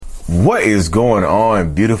What is going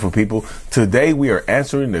on, beautiful people? Today we are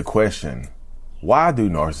answering the question, why do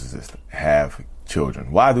narcissists have children?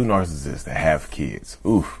 Why do narcissists have kids?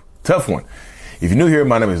 Oof, tough one. If you're new here,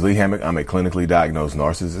 my name is Lee Hammock. I'm a clinically diagnosed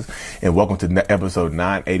narcissist, and welcome to episode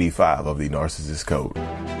 985 of the Narcissist Code.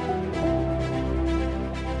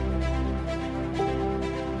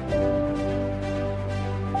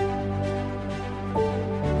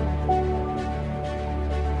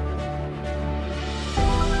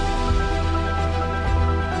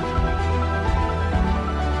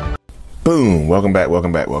 Boom. Welcome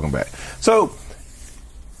back. So,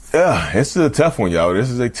 this is a tough one, y'all. This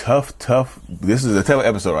is a tough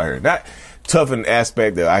episode right here. Not tough in the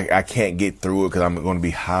aspect that I can't get through it because I'm going to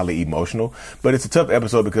be highly emotional, but it's a tough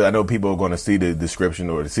episode because I know people are going to see the description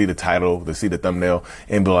or to see the title, to see the thumbnail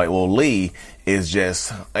and be like, well, Lee is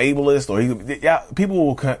just ableist, or people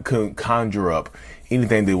will conjure up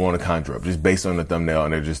anything they want to conjure up just based on the thumbnail,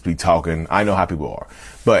 and they'll just be talking. I know how people are,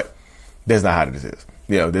 but that's not how this is.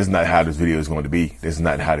 This is not how this video is going to be. This is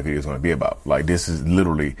not how the video is going to be about. Like, this is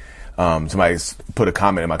literally, somebody put a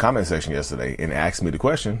comment in my comment section yesterday and asked me the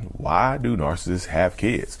question, why do narcissists have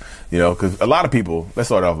kids? Because a lot of people, let's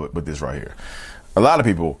start off with this right here. A lot of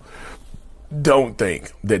people don't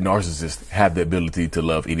think that narcissists have the ability to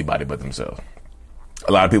love anybody but themselves.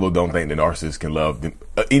 A lot of people don't think that narcissists can love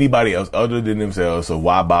anybody else other than themselves. So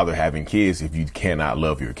why bother having kids if you cannot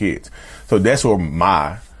love your kids? So that's where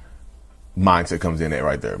my mindset comes in at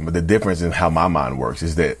right there. But the difference in how my mind works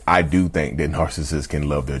is that I do think that narcissists can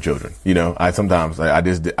love their children. I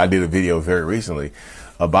did a video very recently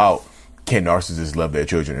about, can narcissists love their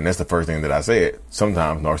children? And that's the first thing that I said.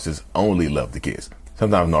 Sometimes narcissists only love the kids.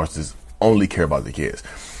 Sometimes narcissists only care about the kids.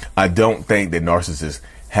 I don't think that narcissists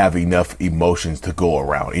have enough emotions to go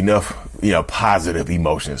around, enough, positive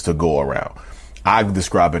emotions to go around. I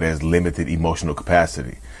describe it as limited emotional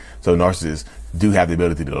capacity. So narcissists do have the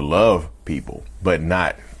ability to love people, but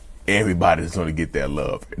not everybody's going to get that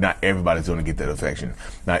love. Not everybody's going to get that affection.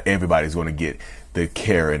 Not everybody's going to get the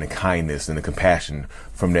care and the kindness and the compassion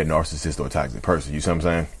from that narcissist or toxic person. You see what I'm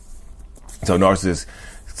saying? So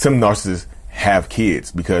some narcissists have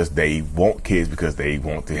kids because they want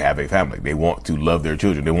to have a family. They want to love their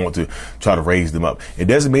children. They want to try to raise them up. It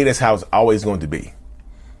doesn't mean that's how it's always going to be.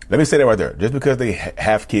 Let me say that right there. Just because they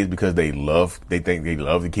have kids because they think they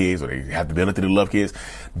love the kids or they have the ability to love kids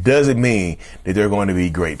doesn't mean that they're going to be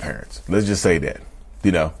great parents. Let's just say that,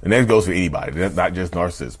 and that goes for anybody. That's not just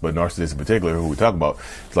narcissists, but narcissists in particular, who we talk about.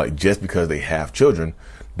 It's like, just because they have children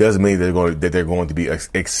doesn't mean that they're going to be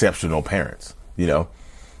exceptional parents,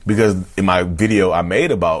 because in my video I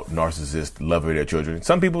made about narcissists loving their children,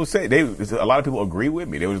 some people say a lot of people agree with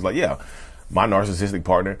me. They were just like, yeah, my narcissistic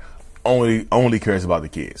partner only cares about the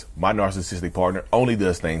kids. My narcissistic partner only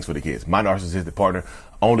does things for the kids. My narcissistic partner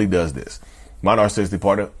only does this. My narcissistic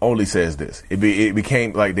partner only says this. It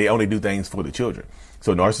became like they only do things for the children.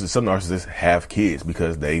 So some narcissists have kids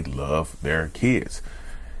because they love their kids.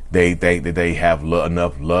 They think that they have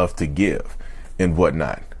enough love to give and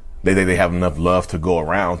whatnot. They think they have enough love to go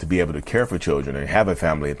around to be able to care for children and have a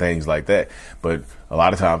family and things like that. But a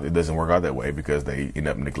lot of times it doesn't work out that way because they end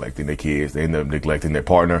up neglecting their kids. They end up neglecting their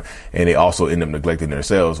partner, and they also end up neglecting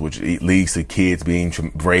themselves, which leads to kids being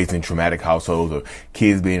raised in traumatic households, or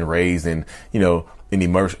kids being raised in, in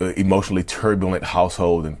emotionally turbulent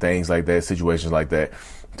households and things like that, situations like that.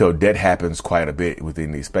 So that happens quite a bit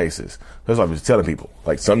within these spaces. That's why I'm just telling people,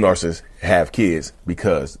 like, some narcissists have kids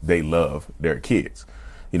because they love their kids.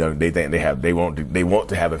 They think they want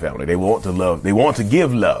to have a family. They want to love. They want to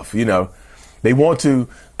give love. They want to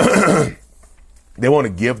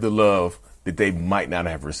give the love that they might not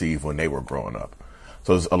have received when they were growing up.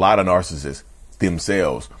 So a lot of narcissists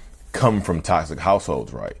themselves come from toxic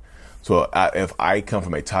households, right? So if I come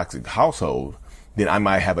from a toxic household, then I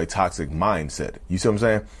might have a toxic mindset. You see what I'm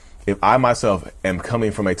saying? If I myself am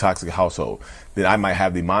coming from a toxic household, then I might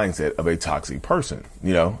have the mindset of a toxic person.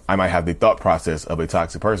 I might have the thought process of a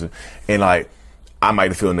toxic person, and I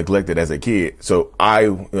might feel neglected as a kid. So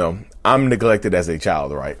I'm neglected as a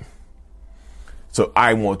child, right? So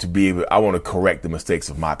I want to correct the mistakes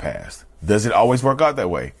of my past. Does it always work out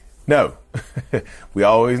that way? No. We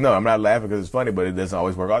always know. I'm not laughing because it's funny, but it doesn't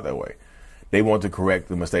always work out that way. They want to correct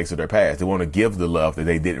the mistakes of their past. They want to give the love that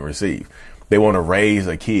they didn't receive. They want to raise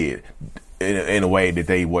a kid in a way that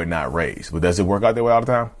they were not raised. But does it work out that way all the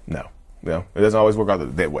time? No. It doesn't always work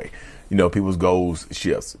out that way. People's goals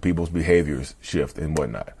shift, people's behaviors shift and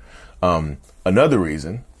whatnot. Another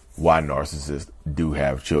reason why narcissists do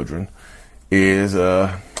have children is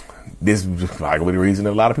this is probably the reason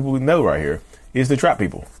that a lot of people know right here is to trap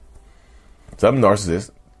people. Some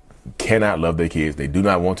narcissists cannot love their kids. They do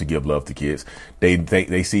not want to give love to kids.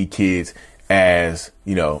 They see kids as,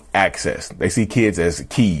 access. They see kids as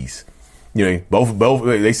keys. Both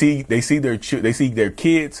they see their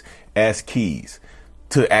kids as keys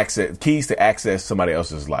to access somebody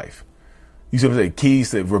else's life. You see what I'm saying?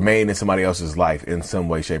 Keys to remain in somebody else's life in some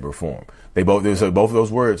way, shape, or form. Both of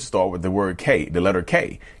those words start with the word K, the letter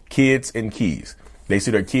K. Kids and keys. They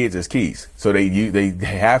see their kids as keys, so they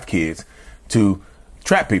have kids to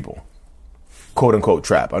trap people, quote unquote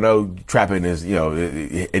trap. I know trapping is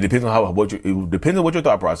it depends on it depends on what your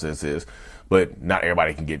thought process is, but not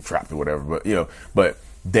everybody can get trapped or whatever. But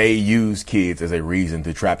they use kids as a reason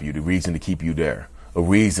to trap you, the reason to keep you there, a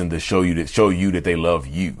reason to show you that they love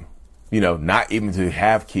you. Not even to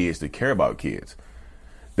have kids to care about kids.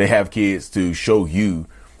 They have kids to show you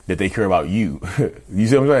that they care about you. You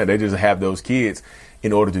see what I'm saying? They just have those kids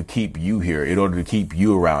in order to keep you here, in order to keep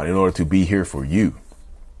you around, in order to be here for you.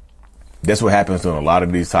 That's what happens in a lot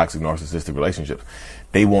of these toxic narcissistic relationships.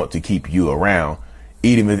 They want to keep you around,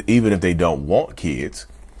 even if they don't want kids.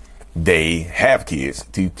 They have kids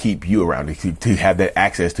to keep you around, to have that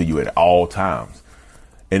access to you at all times.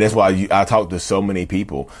 And that's why I talk to so many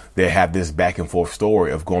people that have this back and forth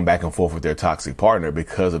story of going back and forth with their toxic partner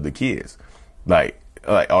because of the kids. Like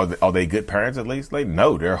are they good parents at least? Like,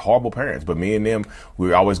 no, they're horrible parents. But me and them,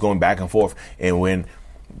 we're always going back and forth. And when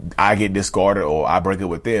I get discarded or I break up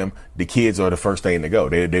with them, the kids are the first thing to go.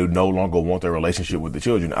 They no longer want their relationship with the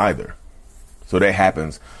children either. So that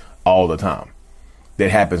happens all the time. That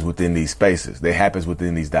happens within these spaces. That happens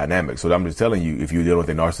within these dynamics. So I'm just telling you, if you're dealing with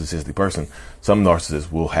a narcissistic person, some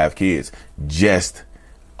narcissists will have kids just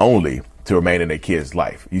only to remain in their kid's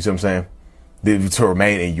life. You see what I'm saying? To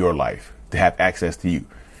remain in your life, to have access to you.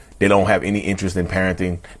 They don't have any interest in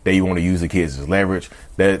parenting. They want to use the kids as leverage.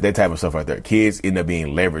 That type of stuff right there. Kids end up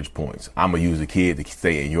being leverage points. I'm going to use a kid to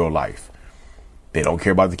stay in your life. They don't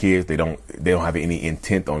care about the kids. They don't have any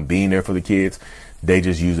intent on being there for the kids. They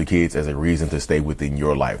just use the kids as a reason to stay within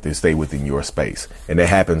your life, to stay within your space. And that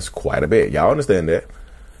happens quite a bit. Y'all understand that?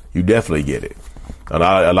 You definitely get it.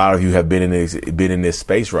 A lot of you have been in this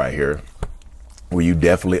space right here where you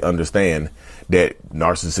definitely understand that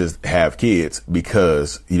narcissists have kids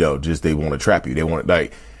because, just they want to trap you. They want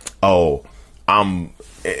and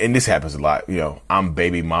this happens a lot, I'm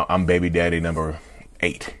baby daddy number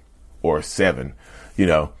 8 or 7,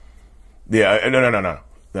 Yeah, no.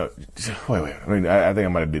 No, wait. I mean, I think I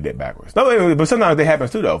might have did that backwards. No, but sometimes that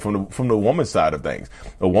happens too, though. From the woman's side of things,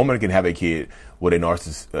 a woman can have a kid with a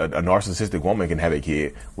narcissistic woman can have a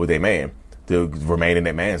kid with a man to remain in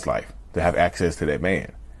that man's life, to have access to that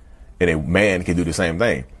man, and a man can do the same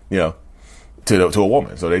thing, to a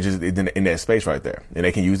woman. So they just in that space right there, and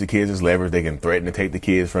they can use the kids as leverage. They can threaten to take the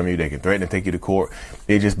kids from you. They can threaten to take you to court.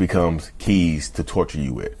 It just becomes keys to torture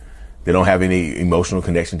you with. They don't have any emotional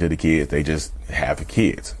connection to the kids. They just have the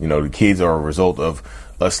kids. The kids are a result of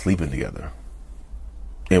us sleeping together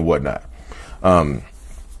and whatnot. I'll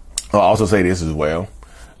also say this as well.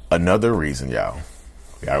 Another reason,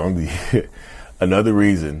 another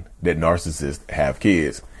reason that narcissists have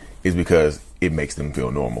kids is because it makes them feel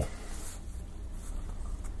normal.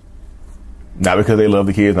 Not because they love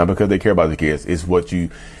the kids, not because they care about the kids. It's a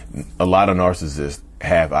lot of narcissists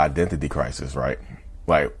have identity crisis, right?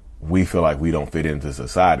 Like, we feel like we don't fit into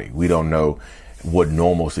society. We don't know what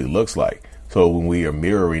normalcy looks like. So when we are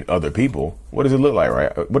mirroring other people, what does it look like,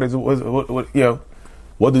 right? What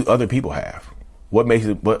do other people have? What makes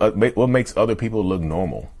other people look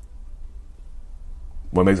normal?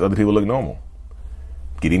 What makes other people look normal?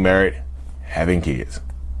 Getting married, having kids.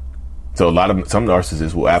 So some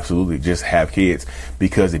narcissists will absolutely just have kids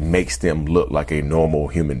because it makes them look like a normal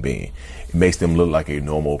human being. It makes them look like a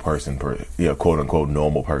normal person, quote unquote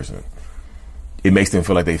normal person. It makes them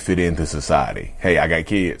feel like they fit into society. Hey, I got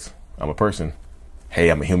kids. I'm a person. Hey,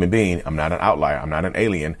 I'm a human being. I'm not an outlier. I'm not an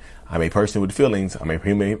alien. I'm a person with feelings. I'm a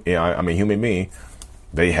human being.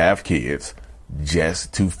 They have kids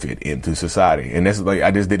just to fit into society. And that's like,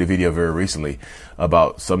 I just did a video very recently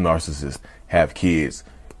about some narcissists have kids.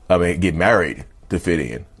 Get married to fit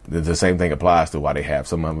in. The same thing applies to why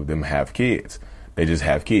some of them have kids. They just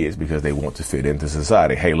have kids because they want to fit into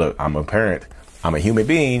society. Hey, look, I'm a parent. I'm a human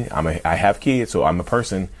being. I have kids, so I'm a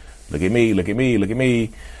person. Look at me. Look at me. Look at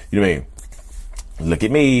me. You know what I mean? Look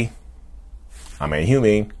at me. I'm a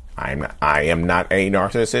human. I am not a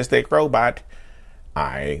narcissistic robot.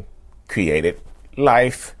 I created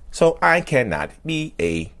life, so I cannot be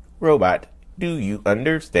a robot. Do you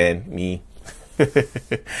understand me? But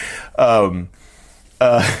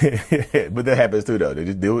that happens too, though. They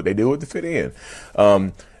just do it. They do it to fit in.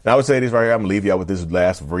 And I would say this right here. I'm going to leave y'all with this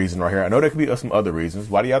last reason right here. I know there could be some other reasons.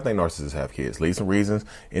 Why do y'all think narcissists have kids? Leave some reasons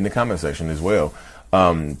in the comment section as well.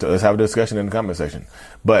 Let's have a discussion in the comment section.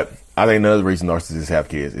 But I think another reason narcissists have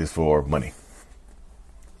kids is for money.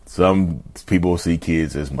 Some people see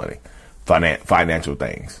kids as money, financial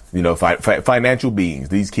things, financial beings.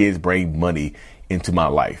 These kids bring money into my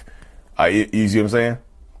life. You see what I'm saying?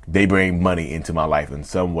 They bring money into my life in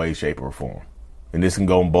some way, shape, or form. And this can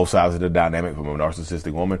go on both sides of the dynamic, from a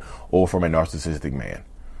narcissistic woman or from a narcissistic man.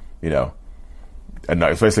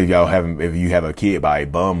 Especially if you have a kid by a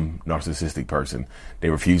bum narcissistic person, they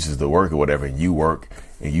refuses to work or whatever, and you work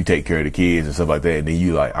and you take care of the kids and stuff like that, and then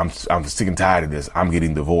you like, I'm sick and tired of this. I'm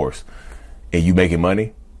getting divorced, and you making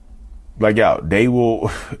money. Like, y'all, they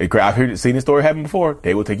will. I've seen this story happen before.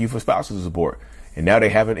 They will take you for spousal support, and now they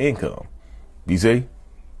have an income. You see?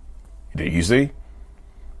 You see?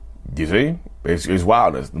 It's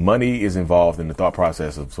wildness. Money is involved in the thought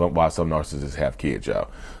process of why some narcissists have kids,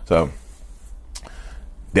 y'all. So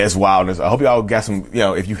that's wildness. I hope y'all got some,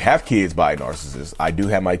 if you have kids by a narcissist, I do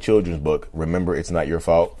have my children's book, Remember It's Not Your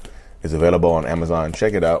Fault. It's available on Amazon.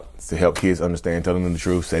 Check it out. It's to help kids understand, telling them the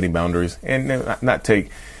truth, setting boundaries, and not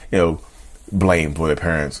take, blame for their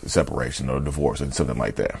parents' separation or divorce or something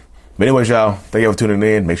like that. But anyways, y'all, thank you for tuning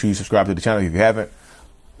in. Make sure you subscribe to the channel if you haven't.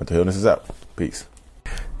 Mental Healness is out. Peace.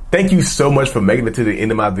 Thank you so much for making it to the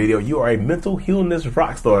end of my video. You are a mental healness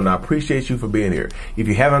rock star, and I appreciate you for being here. If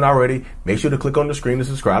you haven't already, make sure to click on the screen to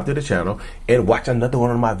subscribe to the channel and watch another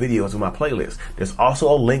one of my videos in my playlist. There's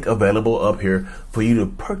also a link available up here for you to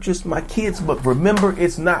purchase my kids' book, Remember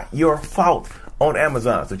It's Not Your Fault, on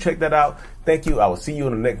Amazon. So check that out. Thank you. I will see you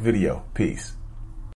in the next video. Peace.